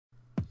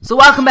So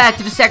welcome back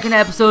to the second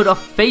episode of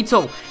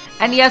F8TAL.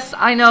 And yes,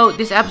 I know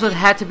this episode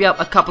had to be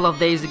up a couple of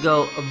days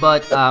ago,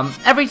 but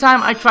every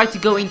time I try to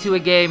go into a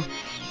game,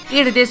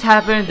 either this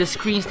happened, the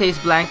screen stays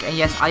blank, and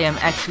yes, I am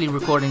actually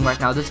recording right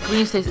now. The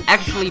screen stays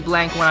actually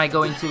blank when I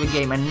go into a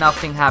game and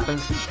nothing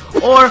happens.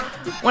 Or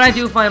when I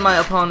do find my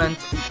opponent,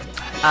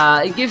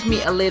 it gives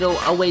me a little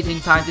awaiting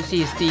time to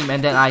see his team,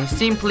 and then I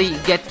simply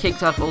get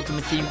kicked out of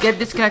Ultimate Team, get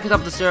disconnected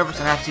off the servers,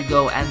 and have to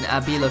go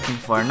and be looking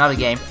for another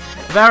game.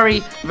 Very,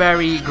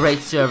 very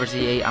great servers,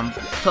 EA. I'm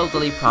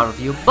totally proud of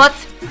you. But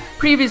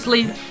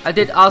previously, I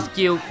did ask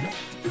you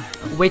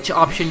which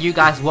option you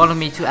guys wanted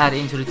me to add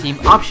into the team.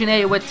 Option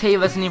A with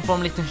Tevez and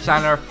Inform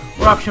Liechtensteiner,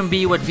 or option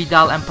B with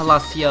Vidal and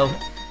Palacio.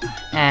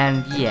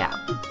 And yeah,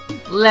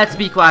 let's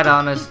be quite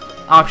honest,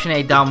 option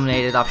A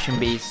dominated option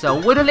B. So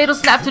with a little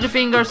snap to the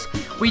fingers,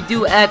 we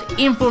do add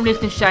Inform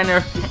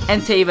Liechtensteiner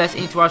and Tevez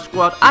into our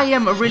squad. I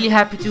am really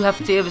happy to have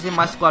Tevez in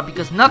my squad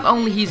because not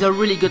only he's a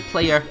really good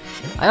player,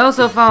 I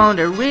also found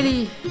a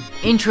really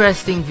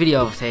interesting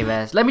video of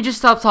Tevez. Let me just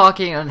stop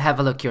talking and have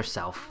a look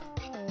yourself.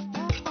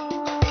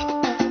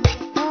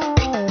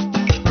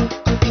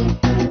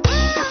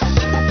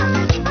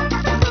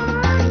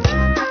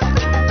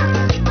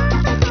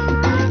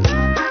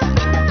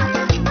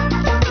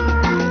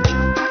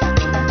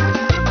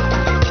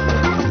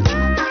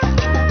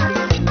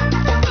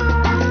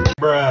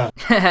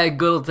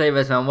 Good old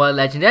Tevez, man, what a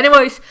legend.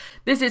 Anyways,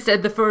 this is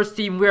the first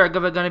team we are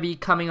gonna be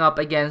coming up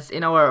against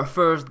in our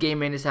first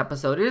game in this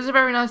episode. It is a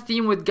very nice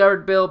team with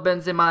Gareth Bale,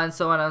 Benzema, and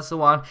so on and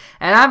so on.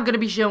 And I'm gonna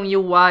be showing you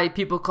why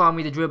people call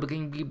me the Dribble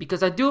King,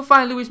 because I do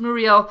find Luis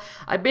Muriel.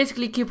 I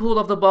basically keep hold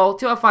of the ball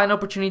till I find an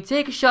opportunity,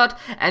 take a shot,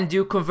 and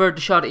do convert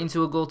the shot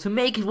into a goal to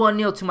make it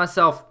 1-0 to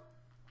myself.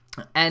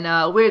 And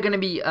we're gonna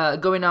be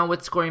going on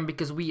with scoring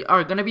because we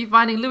are gonna be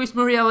finding Luis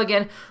Muriel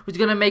again, who's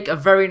gonna make a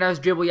very nice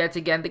dribble yet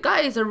again. The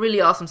guy is a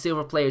really awesome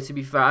silver player, to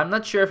be fair. I'm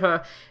not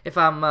sure if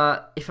I'm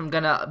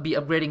gonna be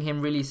upgrading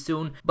him really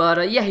soon,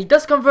 but yeah, he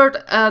does convert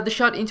the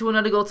shot into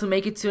another goal to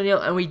make it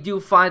 2-0, and we do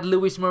find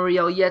Luis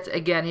Muriel yet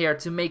again here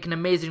to make an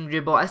amazing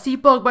dribble. I see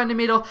Pogba in the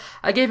middle.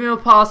 I gave him a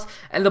pass,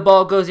 and the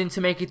ball goes in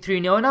to make it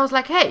 3-0, and I was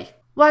like, hey,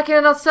 why can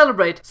I not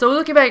celebrate? So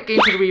looking back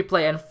into the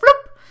replay, and flip.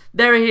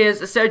 There he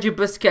is, Sergio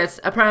Busquets.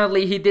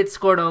 Apparently he did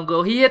score an own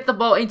goal. He hit the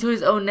ball into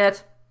his own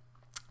net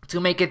to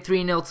make it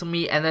 3-0 to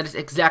me, and that is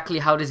exactly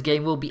how this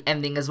game will be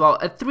ending as well.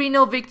 A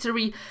 3-0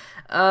 victory.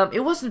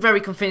 It wasn't very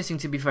convincing,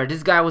 to be fair.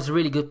 This guy was a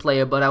really good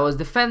player, but I was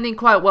defending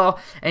quite well,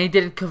 and he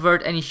didn't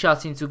convert any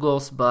shots into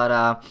goals.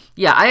 But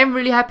yeah, I am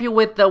really happy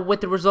with the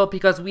result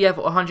because we have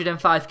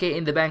 105k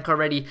in the bank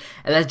already,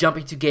 and let's jump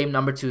into game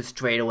number 2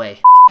 straight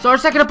away. So our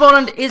second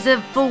opponent is a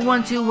full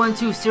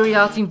 1-2-1-2 Serie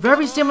A team,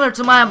 very similar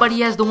to mine, but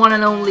he has the one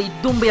and only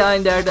Doumbia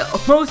in there, the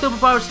most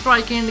overpowered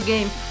striker in the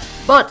game.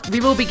 But we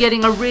will be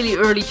getting a really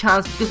early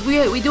chance because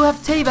we do have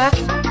Tevez.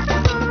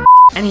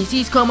 And he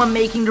sees Coman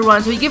making the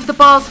run, so he gives the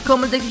pass,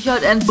 Coman takes the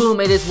shot, and boom,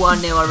 it is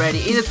 1-0 already.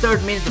 In the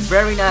 3rd minute, a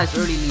very nice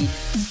early lead.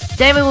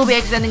 Then we will be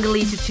extending the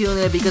lead to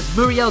 2-0 because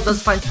Muriel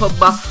does find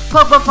Pogba.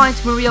 Pogba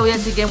finds Muriel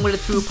yet again with a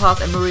through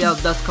pass, and Muriel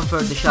does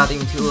convert the shot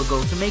into a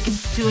goal to make it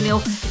 2-0.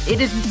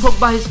 It is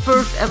Pogba his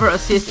first ever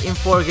assist in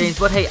 4 games,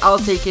 but hey, I'll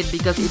take it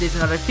because it is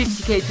another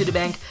 50k to the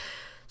bank.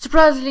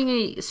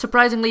 Surprisingly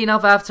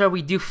enough, after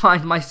we do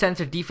find my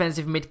center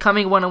defensive mid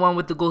coming 1-on-1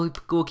 with the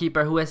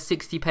goalkeeper who has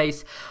 60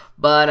 pace.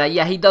 But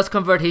yeah, he does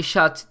convert his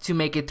shot to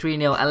make it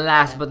 3-0. And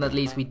last but not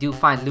least, we do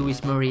find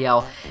Luis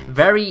Muriel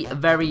very,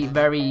 very,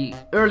 very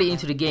early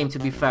into the game, to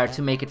be fair,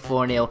 to make it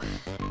 4-0.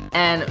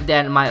 And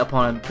then my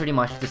opponent pretty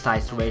much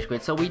decides to rage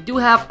quit. So we do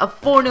have a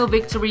 4-0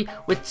 victory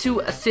with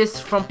 2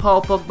 assists from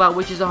Paul Pogba,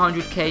 which is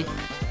 100k.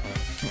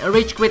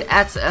 Rage quit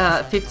at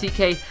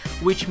 50k,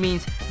 which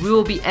means we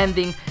will be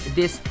ending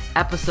this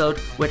episode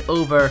with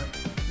with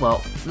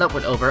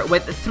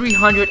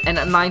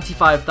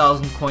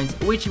 395,000 coins,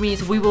 which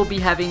means we will be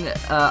having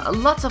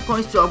lots of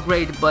coins to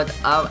upgrade, but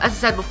as I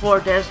said before,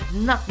 there's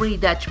not really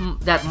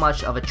that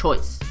much of a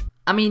choice.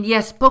 I mean,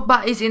 yes,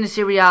 Pogba is in the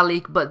Serie A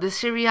league, but the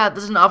Serie A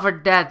doesn't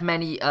offer that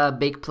many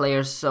big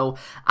players, so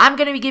I'm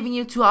gonna be giving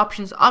you 2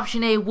 options.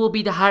 Option A will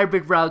be the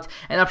hybrid route,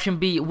 and option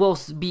B will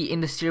be in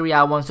the Serie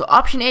A one. So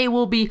option A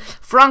will be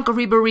Franco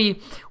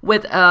Ribéry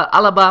with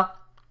Alaba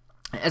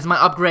as my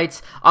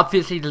upgrades,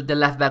 obviously the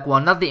left back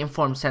one, not the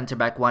informed center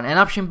back one, and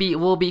option B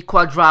will be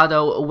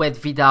Cuadrado with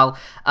Vidal.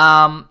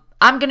 I'm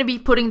gonna be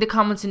putting the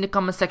comments in the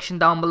comment section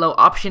down below,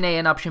 option A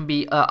and option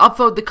B.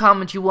 Upvote the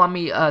comment you want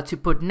me to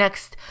put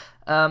next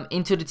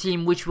into the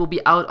team, which will be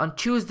out on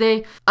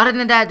Tuesday. Other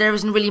than that, there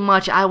isn't really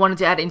much I wanted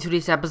to add into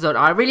this episode.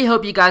 I really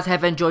hope you guys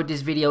have enjoyed this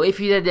video. If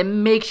you did,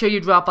 then make sure you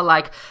drop a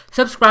like,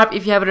 subscribe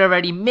if you haven't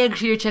already, make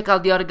sure you check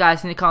out the other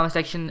guys in the comment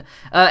section,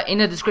 in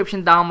the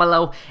description down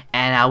below.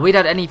 And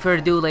without any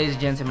further ado, ladies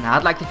and gentlemen,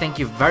 I'd like to thank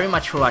you very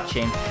much for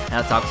watching, and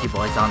I'll talk to you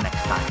boys all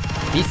next time.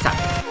 Peace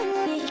out.